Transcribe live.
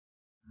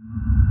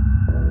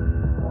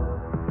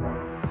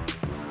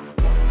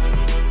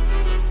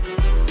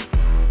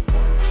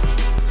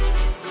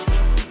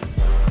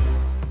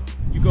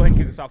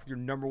us off with your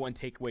number one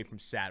takeaway from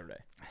Saturday.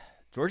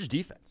 Georgia's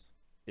defense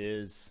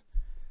is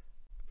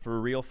for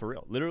real.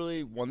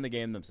 Literally won the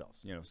game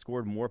themselves.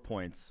 Scored more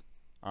points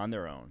on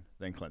their own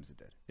than Clemson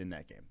did in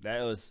that game.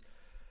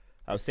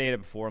 I was saying it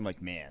before. I'm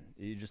like, man,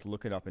 you just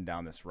looking up and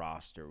down this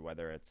roster,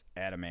 whether it's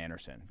Adam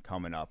Anderson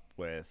coming up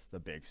with a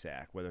big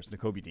sack, whether it's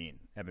Nakobe Dean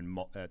having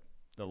the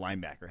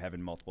linebacker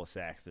having multiple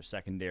sacks. Their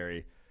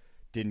secondary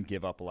didn't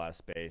give up a lot of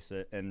space.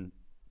 And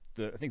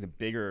I think the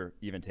bigger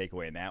even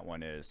takeaway in that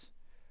one is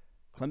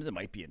Clemson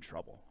might be in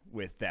trouble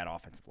with that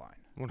offensive line.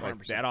 100%.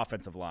 Like, that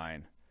offensive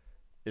line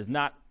is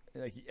not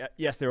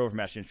yes, they're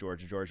overmatched against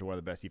Georgia. Georgia, one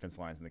of the best defensive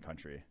lines in the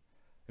country.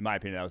 In my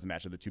opinion, that was the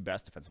match of the two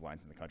best defensive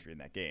lines in the country in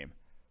that game.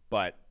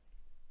 But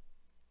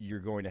you're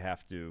going to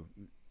have to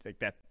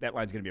that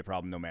line's going to be a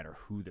problem no matter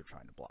who they're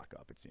trying to block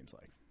up, it seems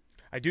like.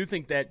 I do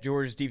think that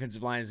Georgia's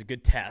defensive line is a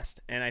good test,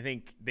 and I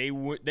think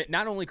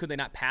not only could they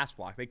not pass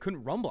block, they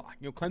couldn't run block.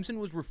 Clemson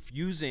was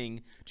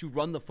refusing to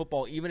run the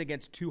football even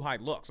against two high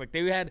looks. Like,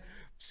 they had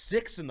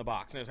 6 in the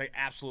box, and it was like,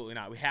 absolutely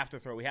not. We have to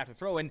throw.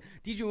 And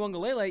DJ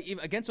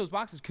Uiagalelei, against those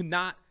boxes, could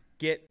not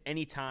get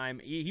any time.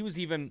 He was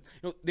even,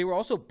 they were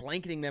also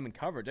blanketing them in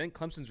coverage. I think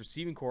Clemson's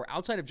receiving corps,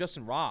 outside of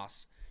Justin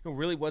Ross,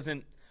 really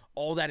wasn't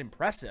all that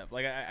impressive.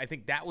 Like, I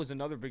think that was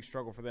another big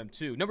struggle for them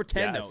too. Number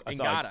 10,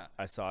 Ngata.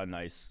 I saw a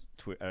nice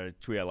tweet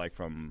I like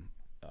from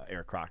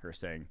Eric Crocker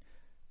saying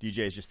DJ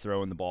is just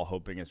throwing the ball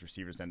hoping his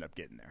receivers end up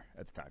getting there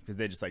at the time, because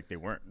they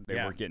weren't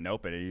getting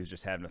open, and he was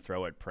just having to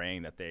throw it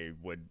praying that they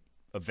would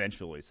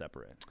eventually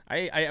separate.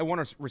 I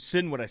want to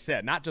rescind what I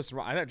said. Not Justin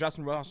Ross. I thought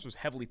Justin Ross was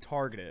heavily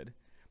targeted,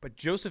 but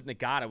Joseph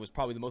Ngata was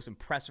probably the most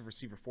impressive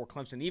receiver for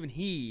Clemson. Even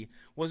he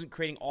wasn't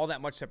creating all that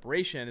much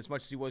separation as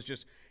much as he was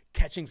just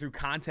catching through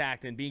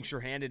contact and being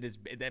sure-handed as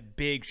that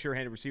big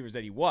sure-handed receivers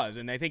that he was.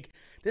 And I think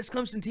this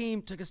Clemson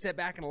team took a step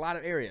back in a lot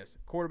of areas.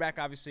 Quarterback,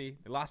 obviously,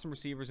 they lost some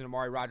receivers in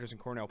Amari Rodgers and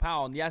Cornell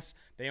Powell. And yes,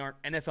 they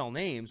aren't NFL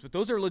names, but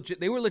those are legit.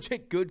 They were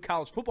legit good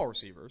college football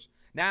receivers.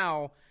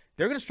 Now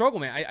they're going to struggle,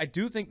 man. I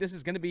do think this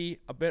is going to be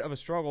a bit of a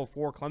struggle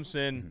for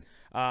Clemson.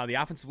 The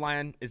offensive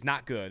line is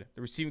not good.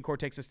 The receiving core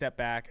takes a step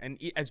back. And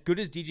as good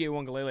as DJ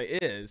Uiagalelei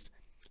is,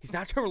 he's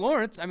not Trevor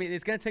Lawrence. I mean,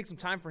 it's going to take some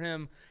time for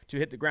him to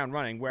hit the ground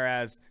running,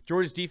 whereas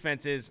Georgia's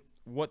defense is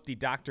what the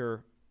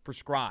doctor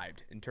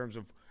prescribed in terms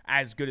of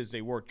as good as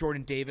they were.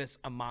 Jordan Davis,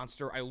 a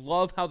monster. I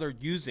love how they're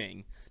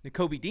using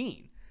Nakobe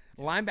Dean.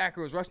 The linebacker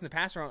was rushing the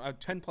passer on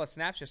 10-plus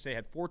snaps yesterday,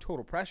 had 4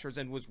 total pressures,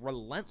 and was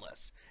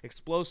relentless,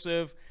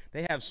 explosive.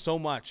 They have so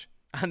much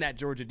on that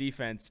Georgia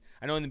defense.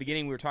 I know in the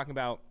beginning we were talking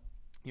about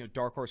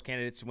dark horse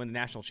candidates to win the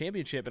national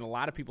championship, and a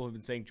lot of people have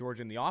been saying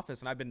Georgia in the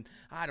office, and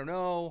I don't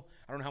know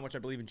how much I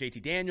believe in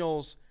JT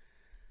Daniels.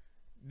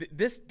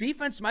 This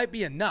defense might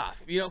be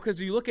enough, because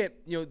you look at,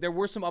 there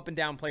were some up and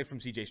down play from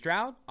CJ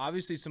Stroud,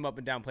 obviously some up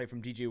and down play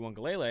from DJ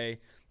Uiagalelei.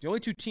 The only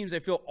two teams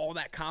I feel all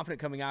that confident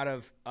coming out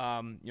of,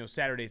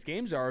 Saturday's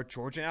games are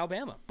Georgia and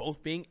Alabama,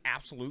 both being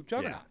absolute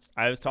juggernauts.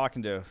 Yeah. I was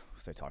talking to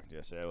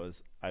yesterday.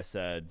 I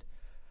said,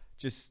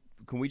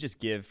 can we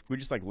just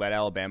let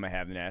Alabama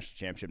have the national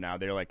championship now?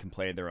 They're can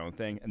play their own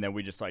thing, and then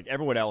we just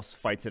everyone else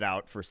fights it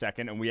out for a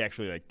second, and we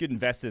actually get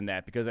invested in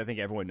that, because I think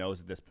everyone knows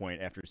at this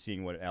point, after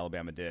seeing what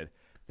Alabama did,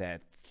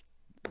 that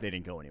they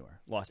didn't go anywhere.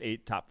 Lost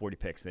 8 top 40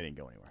 picks, they didn't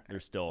go anywhere. They're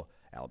still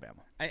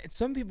Alabama.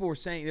 Some people were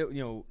saying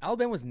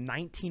Alabama was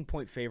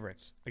 19-point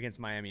favorites against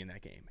Miami in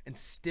that game, and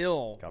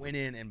still went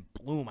in and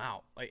blew them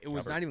out. It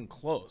was not even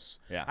close.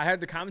 Yeah. I heard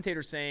the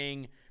commentator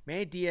saying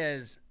Manny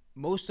Diaz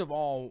most of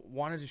all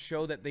wanted to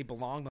show that they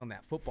belonged on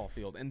that football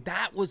field, and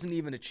that wasn't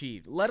even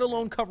achieved, let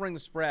alone covering the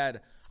spread,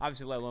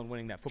 obviously, let alone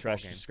winning that football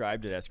game.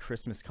 Described it as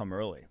Christmas come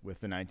early with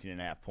the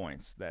 19.5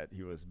 points that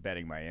he was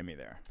betting Miami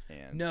there.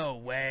 And no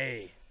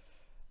way.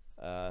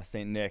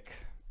 St. Nick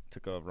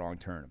took a wrong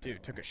turn. Apparently.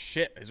 Dude, took a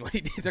shit is what he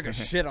did. He took a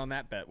shit on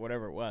that bet,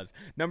 whatever it was.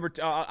 Number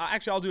 2,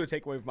 actually, I'll do a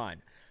takeaway of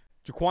mine.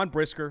 Jaquan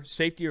Brisker,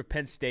 safety of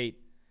Penn State,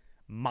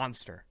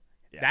 monster.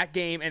 Yeah. That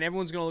game, and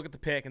everyone's going to look at the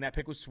pick, and that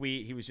pick was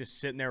sweet. He was just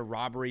sitting there,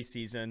 robbery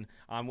season,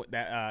 on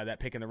that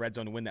pick in the red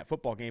zone to win that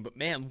football game. But,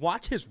 man,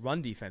 watch his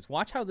run defense.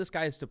 Watch how this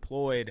guy is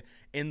deployed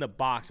in the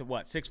box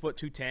at, 6 foot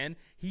 210.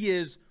 He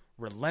is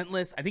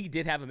relentless. I think he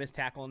did have a missed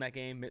tackle in that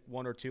game,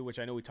 1 or 2, which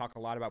I know we talk a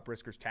lot about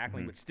Brisker's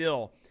tackling. But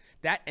still,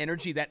 that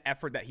energy, that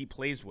effort that he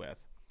plays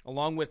with,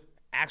 along with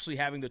actually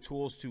having the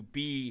tools to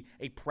be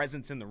a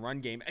presence in the run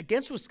game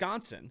against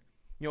Wisconsin,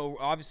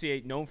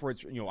 obviously known for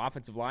its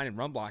offensive line and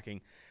run blocking,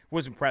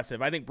 was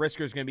impressive. I think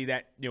Brisker is going to be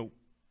that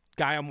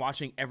guy I'm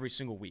watching every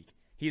single week.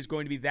 He is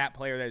going to be that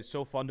player that is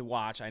so fun to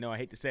watch. I know I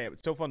hate to say it,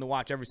 but so fun to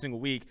watch every single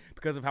week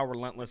because of how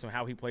relentless and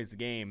how he plays the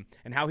game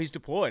and how he's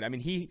deployed. I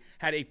mean, he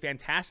had a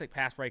fantastic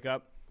pass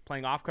breakup,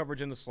 playing off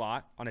coverage in the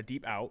slot on a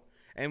deep out,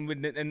 and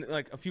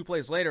a few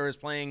plays later is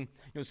playing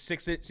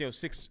 6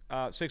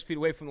 feet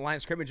away from the line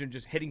of scrimmage and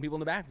just hitting people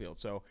in the backfield.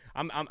 So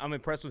I'm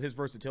impressed with his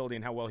versatility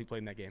and how well he played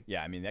in that game.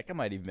 Yeah, I mean that guy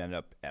might even end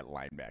up at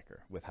linebacker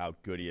with how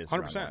good he is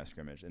around the line of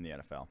scrimmage in the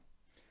NFL.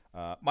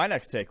 My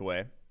next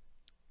takeaway: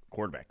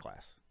 quarterback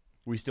class.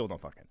 We still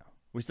don't fucking know.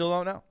 We still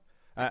don't know.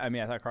 I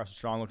mean, I thought Carson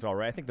Strong looked all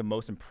right. I think the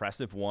most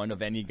impressive one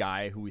of any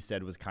guy who we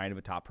said was kind of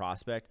a top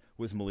prospect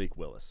was Malik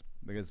Willis,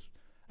 because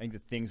I think the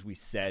things we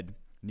said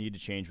need to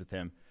change with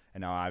him,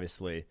 and now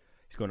obviously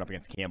he's going up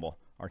against Campbell,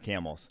 our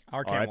Camels,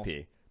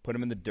 RIP, put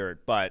him in the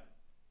dirt. But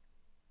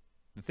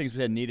the things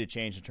we had needed to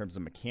change in terms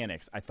of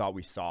mechanics, I thought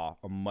we saw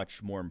a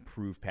much more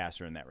improved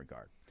passer in that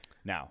regard.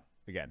 Now,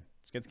 again,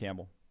 it's against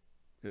Campbell.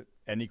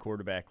 Any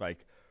quarterback,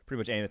 like pretty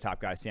much any of the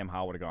top guys, Sam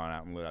Howell would have gone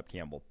out and lit up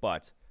Campbell.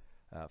 But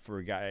for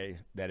a guy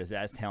that is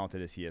as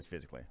talented as he is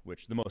physically,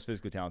 which the most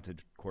physically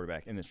talented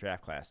quarterback in this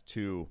draft class,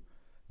 to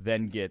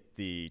then get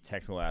the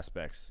technical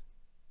aspects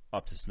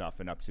up to snuff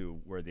and up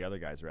to where the other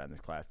guys are at in this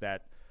class,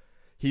 that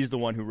he's the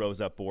one who rose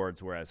up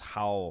boards, whereas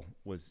Howell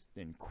was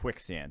in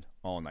quicksand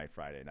all night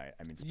Friday night.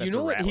 I mean, Spencer you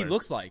know what Rattler's he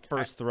looks like?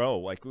 First throw,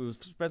 like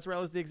Spencer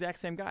Rattler's the exact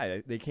same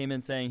guy. They came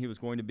in saying he was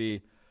going to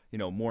be,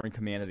 more in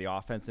command of the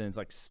offense, and it's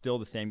like still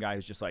the same guy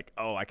who's just like,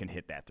 oh, I can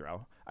hit that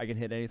throw. I can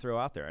hit any throw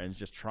out there, and is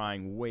just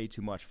trying way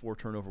too much. 4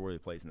 turnover-worthy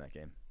plays in that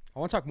game. I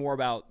want to talk more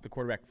about the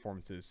quarterback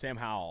performances. Sam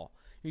Howell,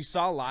 you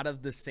saw a lot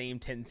of the same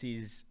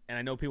tendencies, and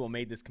I know people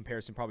made this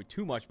comparison probably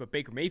too much, but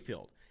Baker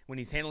Mayfield, when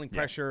he's handling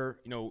pressure,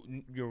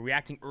 you're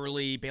reacting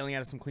early, bailing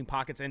out of some clean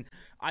pockets. And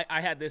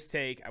I had this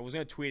take. I was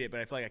going to tweet it, but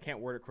I feel like I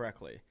can't word it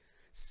correctly.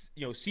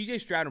 C.J.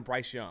 Stroud and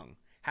Bryce Young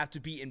have to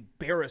be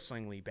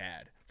embarrassingly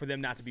bad for them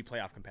not to be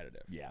playoff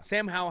competitive. Yeah.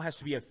 Sam Howell has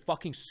to be a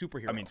fucking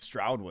superhero. I mean,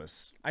 Stroud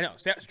was. I know.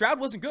 Stroud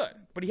wasn't good,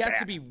 but he has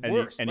to be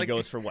worse. And he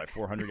goes for,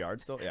 400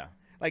 yards still? Yeah.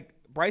 Like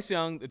Bryce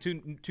Young,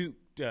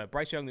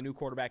 Bryce Young, the new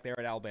quarterback there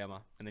at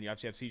Alabama, and then you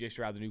obviously have C.J.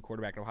 Stroud, the new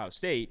quarterback at Ohio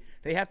State.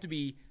 They have to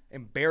be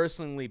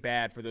embarrassingly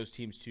bad for those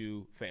teams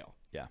to fail.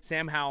 Yeah.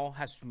 Sam Howell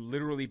has to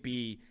literally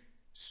be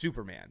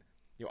Superman.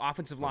 Your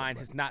offensive line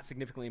has not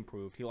significantly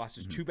improved. He lost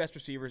his 2 best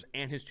receivers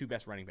and his 2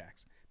 best running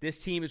backs. This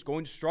team is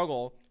going to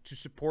struggle to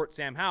support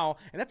Sam Howell,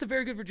 and that's a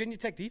very good Virginia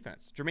Tech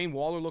defense. Jermaine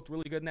Waller looked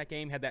really good in that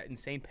game, had that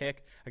insane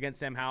pick against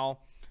Sam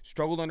Howell,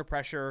 struggled under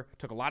pressure,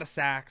 took a lot of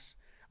sacks.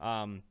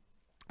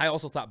 I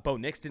also thought Bo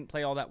Nix didn't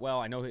play all that well.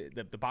 I know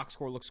the box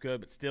score looks good,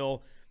 but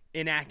still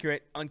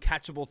inaccurate,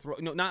 uncatchable throw.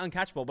 No, not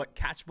uncatchable, but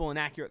catchable,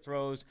 inaccurate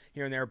throws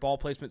here and there. Ball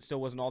placement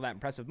still wasn't all that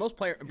impressive.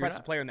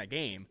 Impressive player in that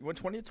game. You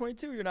went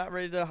 20-22. You're not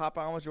ready to hop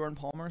on with Jordan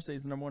Palmer, say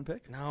he's the number 1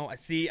 pick? No,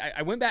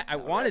 I went back. I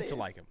wanted to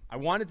like him. I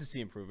wanted to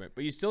see improvement,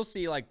 but you still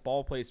see like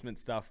ball placement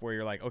stuff where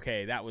you're like,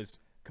 okay, that was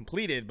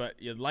completed, but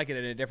you'd like it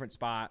in a different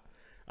spot.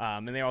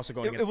 And they also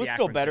go against the It was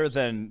still better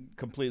than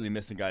completely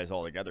missing guys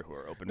altogether who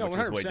are open, which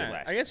 100%. is what he did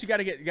last I guess you got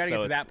to get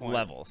to that point.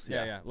 Levels.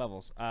 Yeah,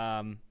 levels.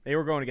 They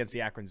were going against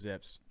the Akron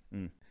Zips.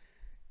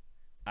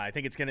 I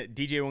think it's gonna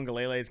DJ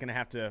Uiagalelei is gonna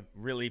have to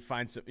really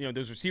find some.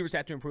 Those receivers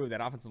have to improve.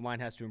 That offensive line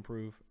has to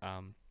improve.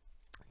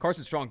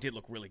 Carson Strong did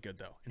look really good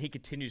though, and he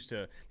continues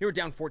to. They were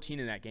down 14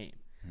 in that game.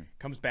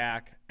 Comes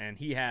back and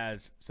he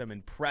has some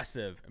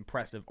impressive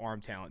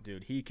arm talent,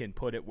 dude. He can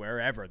put it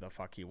wherever the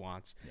fuck he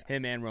wants. Yeah.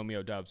 Him and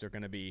Romeo Doubs are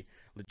going to be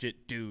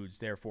legit dudes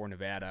there for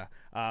Nevada.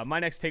 My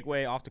next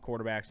takeaway off the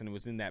quarterbacks, and it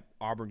was in that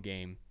Auburn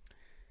game.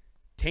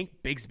 Tank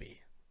Bigsby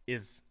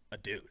is a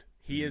dude.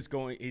 He's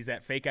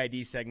that fake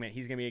ID segment.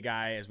 He's going to be a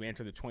guy as we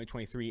enter the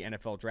 2023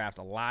 NFL draft.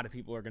 A lot of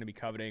people are going to be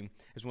coveting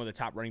as one of the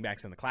top running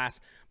backs in the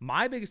class.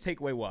 My biggest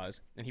takeaway was,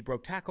 and he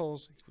broke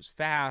tackles. He was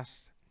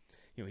fast.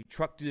 He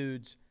trucked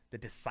dudes. The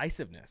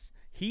decisiveness.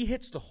 He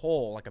hits the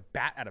hole like a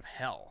bat out of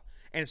hell,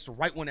 and it's the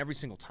right one every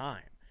single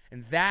time.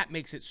 And that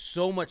makes it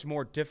so much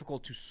more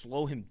difficult to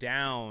slow him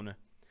down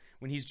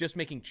when he's just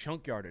making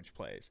chunk yardage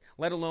plays,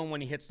 let alone when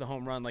he hits the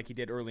home run like he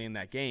did early in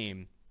that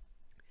game.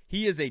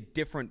 He is a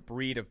different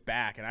breed of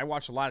back, and I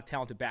watched a lot of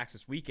talented backs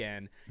this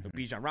weekend.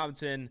 Bijan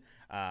Robinson,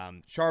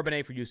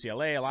 Charbonnet for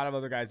UCLA, a lot of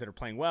other guys that are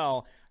playing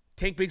well.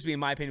 Tank Bigsby, in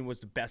my opinion,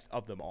 was the best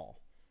of them all.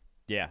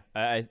 Yeah,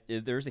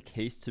 there's a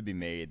case to be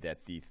made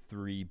that the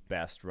 3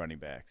 best running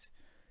backs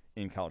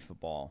in college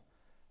football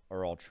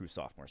are all true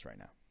sophomores right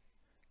now.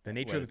 The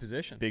nature of the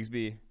position.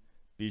 Bigsby,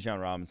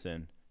 Bijan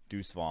Robinson,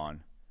 Deuce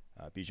Vaughn,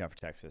 Bijan for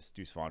Texas,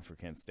 Deuce Vaughn for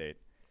Kansas State.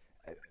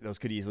 Those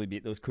could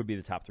be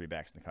the top 3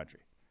 backs in the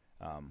country.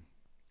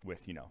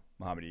 With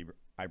Mohamed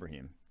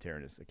Ibrahim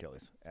tearing his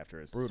Achilles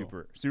after his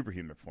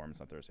superhuman performance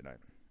on Thursday night,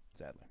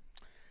 sadly.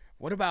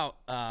 What about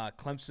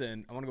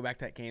Clemson? I want to go back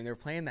to that game. They were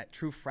playing that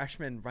true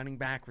freshman running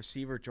back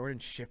receiver, Jordan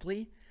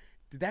Shipley.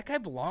 Did that guy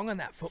belong on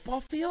that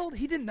football field?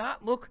 He did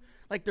not look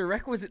like the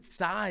requisite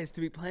size to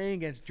be playing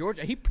against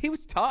Georgia. He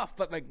was tough,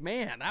 but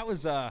man, that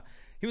was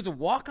he was a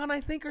walk-on,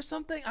 I think, or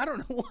something. I don't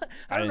know what.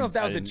 I don't know if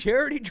that was a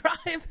charity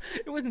drive.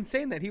 It was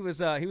insane that he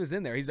was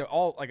in there. He's an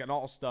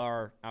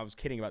all-star. I was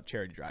kidding about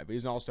charity drive, but he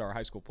was an all-star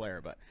high school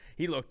player. But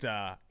he looked.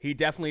 He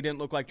definitely didn't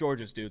look like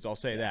Georgia's dudes. I'll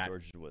say that.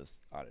 Georgia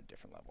was on a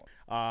different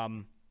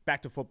level.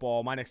 Back to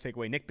football. My next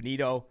takeaway: Nick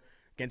Benito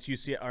against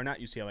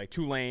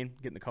Tulane.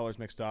 Getting the colors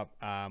mixed up.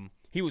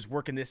 He was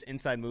working this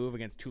inside move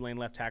against Tulane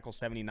left tackle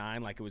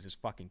 79 like it was his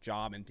fucking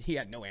job, and he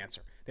had no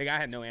answer. The guy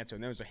had no answer.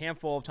 And there was a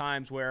handful of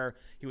times where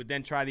he would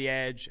then try the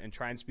edge and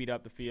try and speed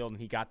up the field,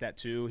 and he got that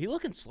too. He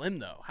looking slim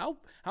though. How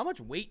much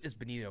weight does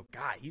Benito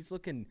got? He's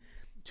looking.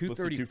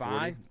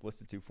 235.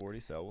 Listed 240,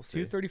 so we'll see.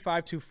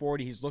 235,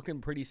 240. He's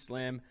looking pretty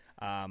slim.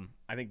 I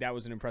think that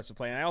was an impressive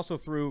play. And I also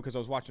threw, because I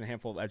was watching a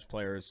handful of edge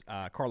players,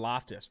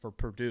 Karlaftis for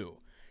Purdue.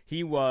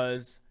 He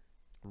was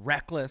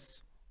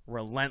reckless,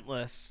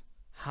 relentless,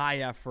 high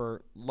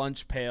effort,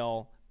 lunch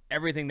pail,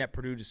 everything that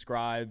Purdue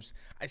describes.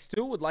 I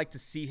still would like to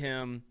see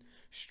him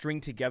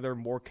string together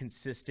more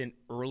consistent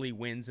early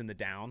wins in the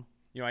down.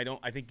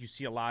 I think you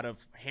see a lot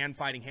of hand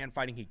fighting.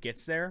 He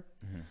gets there,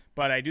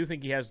 but I do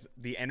think he has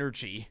the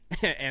energy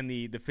and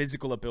the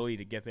physical ability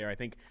to get there. I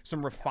think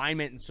some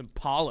refinement and some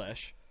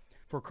polish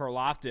for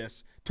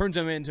Karlaftis turns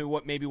him into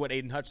what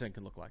Aiden Hutchinson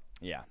can look like.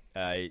 Yeah,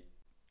 I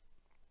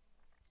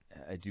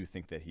do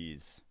think that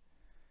he's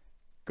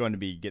going to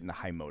be getting the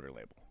high motor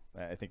label.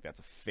 I think that's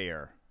a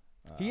fair.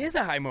 He is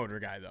a high motor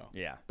guy, though.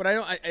 Yeah, but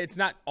it's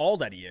not all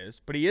that he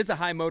is. But he is a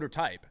high motor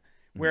type.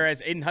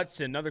 Whereas Aiden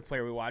Hutchinson, another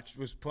player we watched,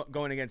 was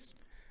going against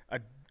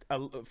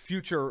a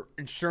future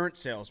insurance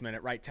salesman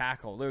at right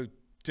tackle. They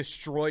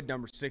destroyed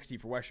number 60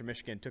 for Western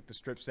Michigan, took the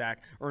strip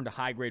sack, earned a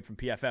high grade from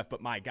PFF.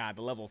 But my God,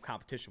 the level of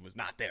competition was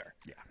not there.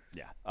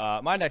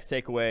 Yeah. My next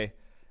takeaway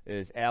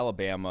is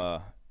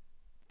Alabama.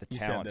 The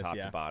talent top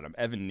to bottom.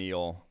 Evan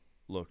Neal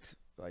looked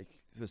like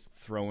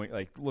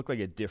looked like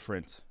a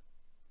different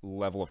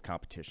level of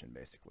competition.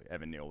 Basically,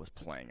 Evan Neal was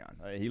playing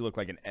on. He looked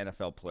like an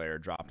NFL player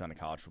dropped on a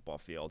college football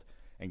field.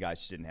 And guys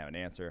just didn't have an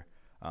answer.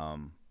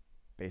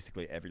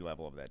 Basically, every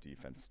level of that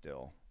defense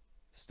still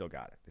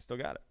got it. They still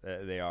got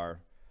it. They are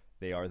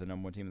the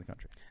number one team in the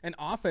country. And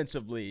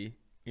offensively,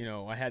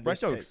 I had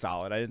Bryce looked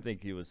solid. I didn't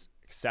think he was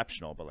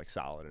exceptional, but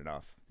solid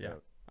enough. Yeah.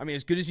 I mean,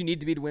 as good as you need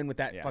to be to win with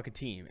that fucking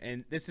team.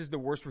 And this is the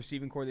worst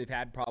receiving core they've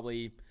had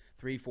probably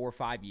 3, 4,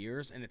 5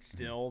 years, and it's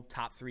still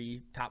top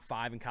 3, top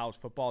 5 in college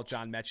football.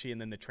 John Mechie and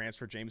then the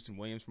transfer Jameson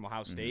Williams from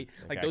Ohio State.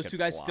 Those two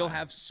guys still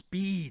have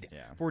speed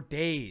for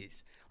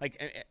days.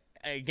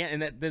 Again,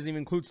 and that doesn't even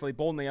include Slade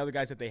Bolden and the other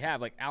guys that they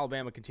have.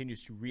 Alabama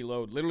continues to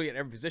reload literally at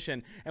every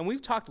position. And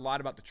we've talked a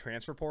lot about the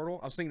transfer portal.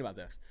 I was thinking about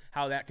this,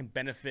 how that can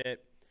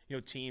benefit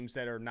teams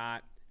that are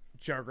not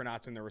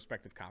juggernauts in their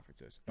respective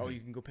conferences. You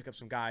can go pick up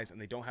some guys,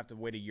 and they don't have to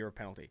wait a year of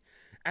penalty.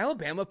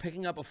 Alabama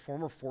picking up a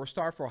former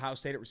 4-star for Ohio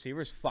State at receiver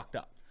is fucked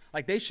up.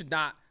 They should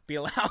not be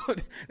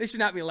allowed. They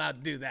should not be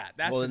allowed to do that.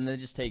 Then they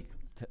just take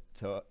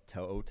To'o.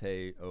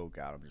 Oh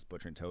God, I'm just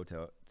butchering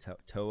To'o.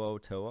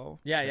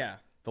 Yeah.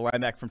 The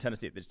linebacker from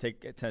Tennessee. They just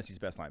take Tennessee's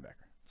best linebacker.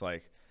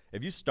 It's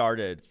if you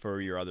started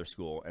for your other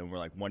school and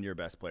were one of your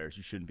best players,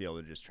 you shouldn't be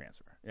able to just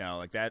transfer.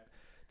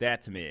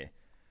 That to me.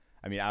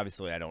 I mean,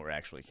 obviously I don't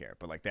actually care,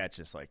 but that's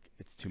just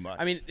it's too much.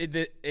 I mean,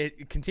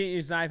 it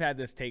continues. And I've had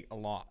this take a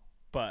lot,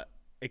 but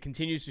it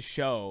continues to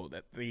show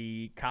that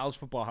the college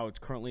football, how it's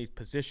currently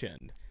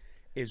positioned,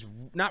 is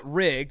not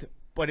rigged,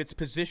 but it's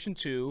positioned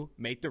to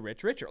make the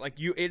rich richer.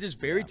 It is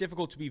very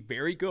difficult to be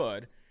very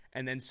good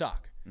and then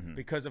suck.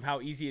 Because of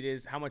how easy it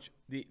is, how much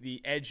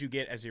the edge you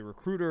get as a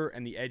recruiter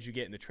and the edge you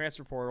get in the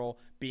transfer portal,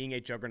 being a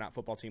juggernaut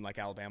football team like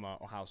Alabama,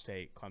 Ohio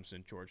State,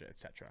 Clemson, Georgia,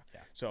 etc. Yeah.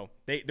 So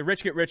the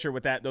rich get richer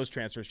with those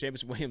transfers.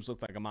 Jameson Williams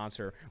looked like a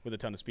monster with a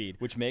ton of speed.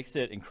 Which makes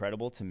it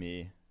incredible to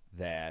me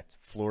that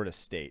Florida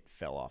State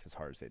fell off as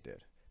hard as they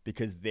did.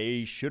 Because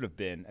they should have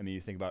been,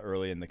 you think about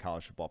early in the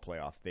college football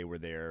playoff, they were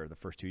there the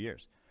first 2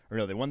 years. Or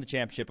no, they won the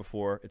championship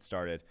before it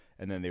started,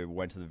 and then they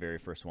went to the very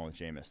first one with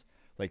Jameis.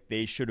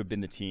 They should have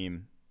been the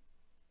team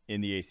in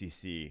the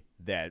ACC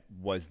that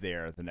was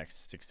there the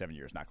next 6-7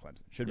 years, not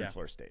Clemson. Should have been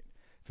Florida State.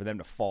 For them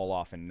to fall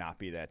off and not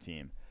be that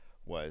team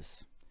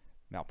was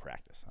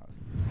malpractice,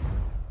 honestly.